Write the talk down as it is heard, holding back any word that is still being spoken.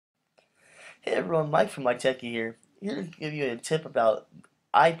Hey everyone, Mike from MyTekki here to give you a tip about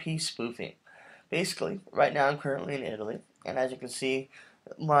IP spoofing. Basically, right now I'm currently in Italy, and as you can see,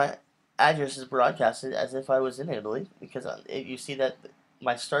 my address is broadcasted as if I was in Italy, because you see that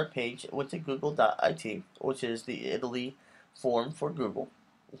my start page went to google.it, which is the Italy form for Google.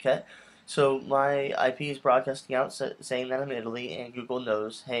 Okay, so my IP is broadcasting out saying that I'm in Italy, and Google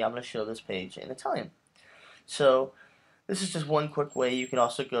knows, hey, I'm going to show this page in Italian. So this is just one quick way. You can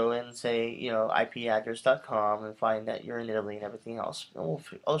also go in and say, ipaddress.com and find that you're in Italy and everything else. And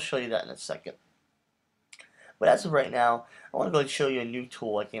I'll show you that in a second. But as of right now, I want to go and show you a new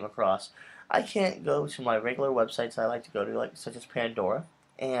tool I came across. I can't go to my regular websites I like to go to, like such as Pandora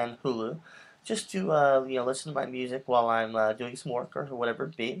and Hulu, just to listen to my music while I'm doing some work or whatever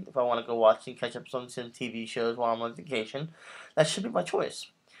it be. If I want to go watch and catch up on some TV shows while I'm on vacation, that should be my choice.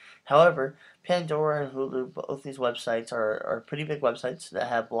 However, Pandora and Hulu, both these websites are pretty big websites that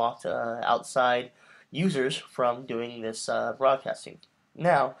have blocked outside users from doing this broadcasting.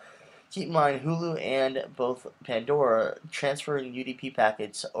 Now, keep in mind, Hulu and both Pandora transferring UDP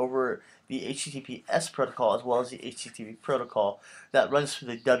packets over the HTTPS protocol as well as the HTTP protocol that runs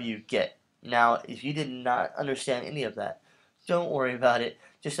through the wget. Now, if you did not understand any of that, don't worry about it.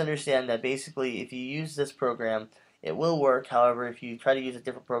 Just understand that basically, if you use this program, it will work. However, if you try to use a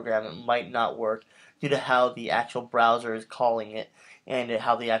different program, it might not work due to how the actual browser is calling it and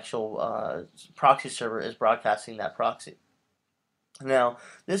how the actual proxy server is broadcasting that proxy. Now,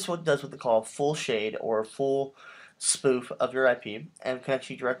 this one does what they call full shade or full spoof of your IP and connects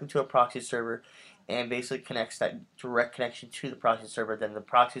you directly to a proxy server and basically connects that direct connection to the proxy server. Then the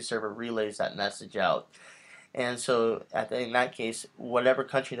proxy server relays that message out. And so, in that case, whatever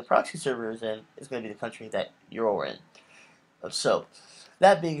country the proxy server is in is going to be the country that you're in. So,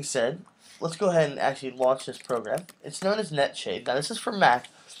 that being said, let's go ahead and actually launch this program. It's known as Netshade. Now, this is for Mac.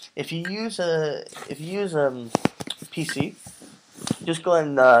 If you use PC, just go ahead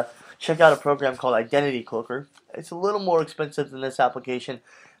and check out a program called Identity Cloaker. It's a little more expensive than this application.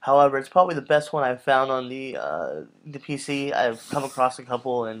 However, it's probably the best one I've found on the PC. I've come across a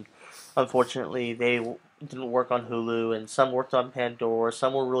couple, and unfortunately, they didn't work on Hulu, and some worked on Pandora.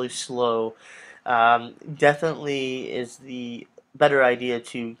 Some were really slow. Definitely is the better idea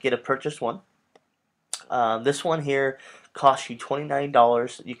to get a purchased one. This one here costs you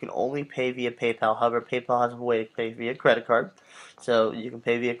 $29. You can only pay via PayPal. However, PayPal has a way to pay via credit card. So you can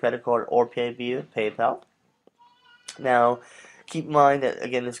pay via credit card or pay via PayPal. Now, keep in mind that,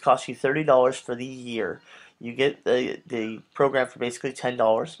 again, this costs you $30 for the year. You get the program for basically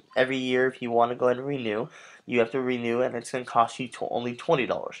 $10. Every year, if you want to go ahead and renew, you have to renew, and it's going to cost you only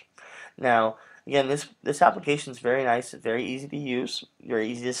 $20. Now, again, this application is very nice. It's very easy to use, very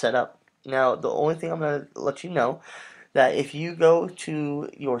easy to set up. Now, the only thing I'm going to let you know that if you go to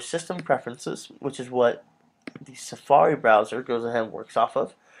your system preferences, which is what the Safari browser goes ahead and works off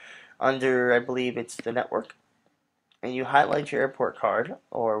of, under, I believe it's the network, and you highlight your airport card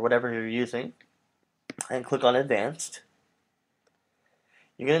or whatever you're using and click on advanced,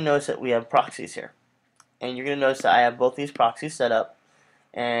 you're going to notice that we have proxies here. And you're going to notice that I have both these proxies set up,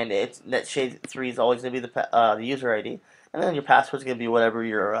 and it's Netshade 3 is always going to be the user ID, and then your password is going to be whatever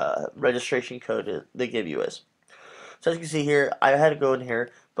your registration code they give you is. So as you can see here, I had to go in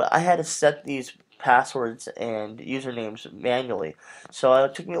here, but I had to set these passwords and usernames manually. So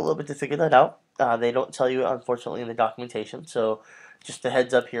it took me a little bit to figure that out. They don't tell you, unfortunately, in the documentation. So just a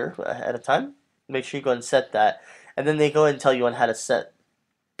heads up here ahead of time. Make sure you go ahead and set that. And then they go ahead and tell you on how to set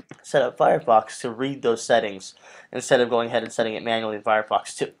up Firefox to read those settings instead of going ahead and setting it manually in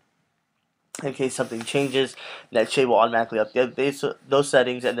Firefox too. In case something changes, Netscape will automatically update those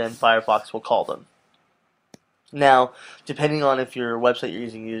settings, and then Firefox will call them. Now, depending on if your website you're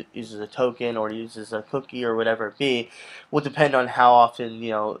using uses a token or uses a cookie or whatever it be, will depend on how often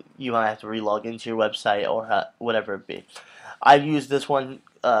you might have to relog into your website or whatever it be. I've used this one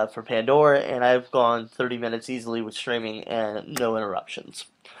for Pandora, and I've gone 30 minutes easily with streaming and no interruptions.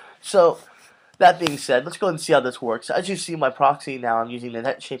 So, that being said, let's go ahead and see how this works. As you see my proxy now, I'm using the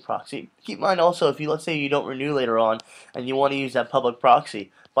Netscape proxy. Keep in mind also, if let's say you don't renew later on and you want to use that public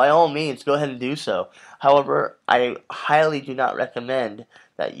proxy, by all means, go ahead and do so. However, I highly do not recommend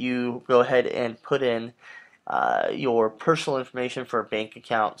that you go ahead and put in your personal information for a bank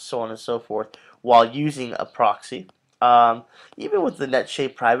account, so on and so forth, while using a proxy. Even with the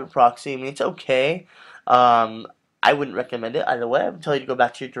Netscape private proxy, I mean, it's okay. I wouldn't recommend it either way. I would tell you to go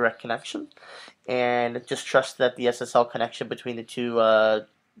back to your direct connection and just trust that the SSL connection between the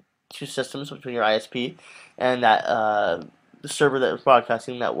two systems, between your ISP and that the server that is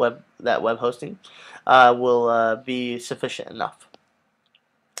broadcasting that web hosting, will be sufficient enough.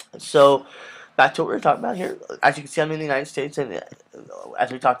 So back to what we were talking about here. As you can see, I'm in the United States, and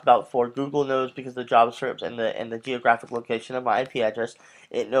as we talked about before, Google knows because of the JavaScript and the geographic location of my IP address,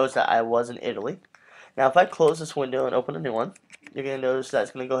 it knows that I was in Italy. Now, if I close this window and open a new one, you're going to notice that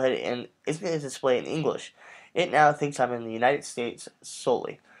it's going to go ahead and it's going to display in English. It now thinks I'm in the United States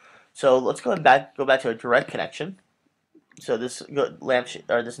solely. So let's go back to a direct connection. So this this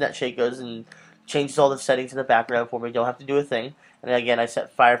NetShade goes and changes all the settings in the background for me. Don't have to do a thing. And again, I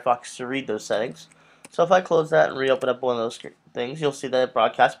set Firefox to read those settings. So if I close that and reopen up one of those things, you'll see that it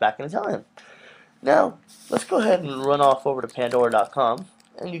broadcasts back in Italian. Now, let's go ahead and run off over to Pandora.com,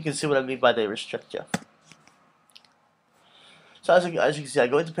 and you can see what I mean by they restrict you. So as you can see, I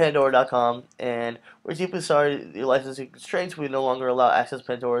go into Pandora.com, and we're deeply sorry the licensing constraints. We no longer allow access to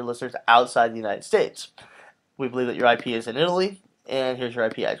Pandora listeners outside the United States. We believe that your IP is in Italy, and here's your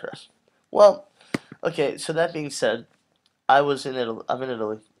IP address. Well, okay, so that being said, I'm in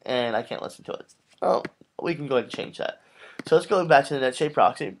Italy, and I can't listen to it. Oh, we can go ahead and change that. So let's go back to the NetShade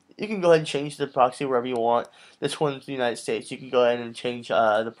proxy. You can go ahead and change the proxy wherever you want. This one's the United States. You can go ahead and change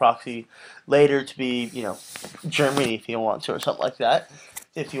the proxy later to be, Germany if you want to, or something like that.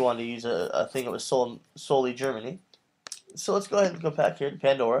 If you want to use a thing that was solely Germany. So let's go ahead and go back here to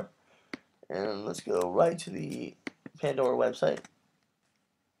Pandora. And let's go right to the Pandora website.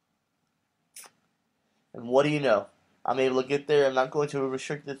 And what do you know? I'm able to get there. I'm not going to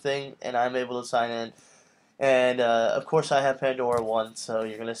restrict the thing, and I'm able to sign in. And of course, I have Pandora 1, so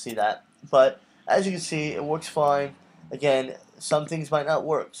you're going to see that. But as you can see, it works fine. Again, some things might not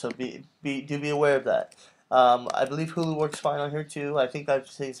work, so do be aware of that. I believe Hulu works fine on here too. I think I've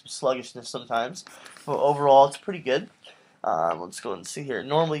seen some sluggishness sometimes, but overall, it's pretty good. Let's go and see here.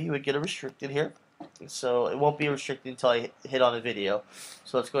 Normally, you would get a restricted here, so it won't be restricted until I hit on a video.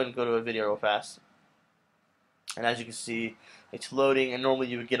 So let's go ahead and go to a video real fast. And as you can see, it's loading, and normally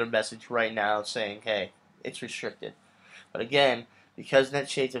you would get a message right now saying, hey, it's restricted. But again, because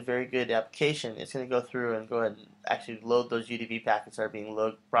NetShade's a very good application, it's going to go through and go ahead and actually load those UDP packets that are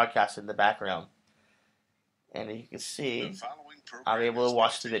being broadcasted in the background. And as you can see, I'm able to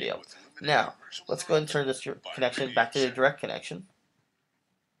watch the video. Now, let's go ahead and turn this connection back to the direct connection.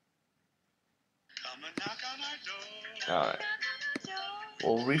 Alright.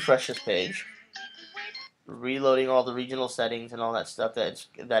 We'll refresh this page. Reloading all the regional settings and all that stuff that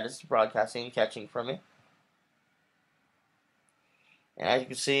it's broadcasting and catching from me. And as you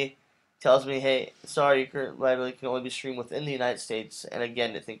can see, it tells me, hey, sorry, your current library can only be streamed within the United States. And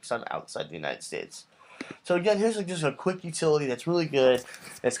again, it thinks I'm outside the United States. So again, here's just a quick utility that's really good.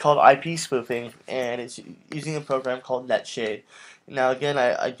 It's called IP spoofing, and it's using a program called NetShade. Now again,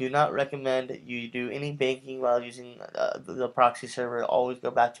 I do not recommend you do any banking while using the proxy server. Always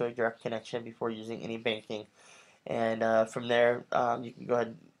go back to a direct connection before using any banking. And from there, you can go ahead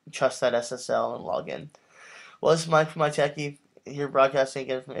and trust that SSL and log in. Well, this is Mike from MyTekki, here broadcasting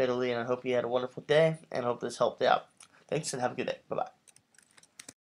again from Italy, and I hope you had a wonderful day, and I hope this helped you out. Thanks, and have a good day. Bye-bye.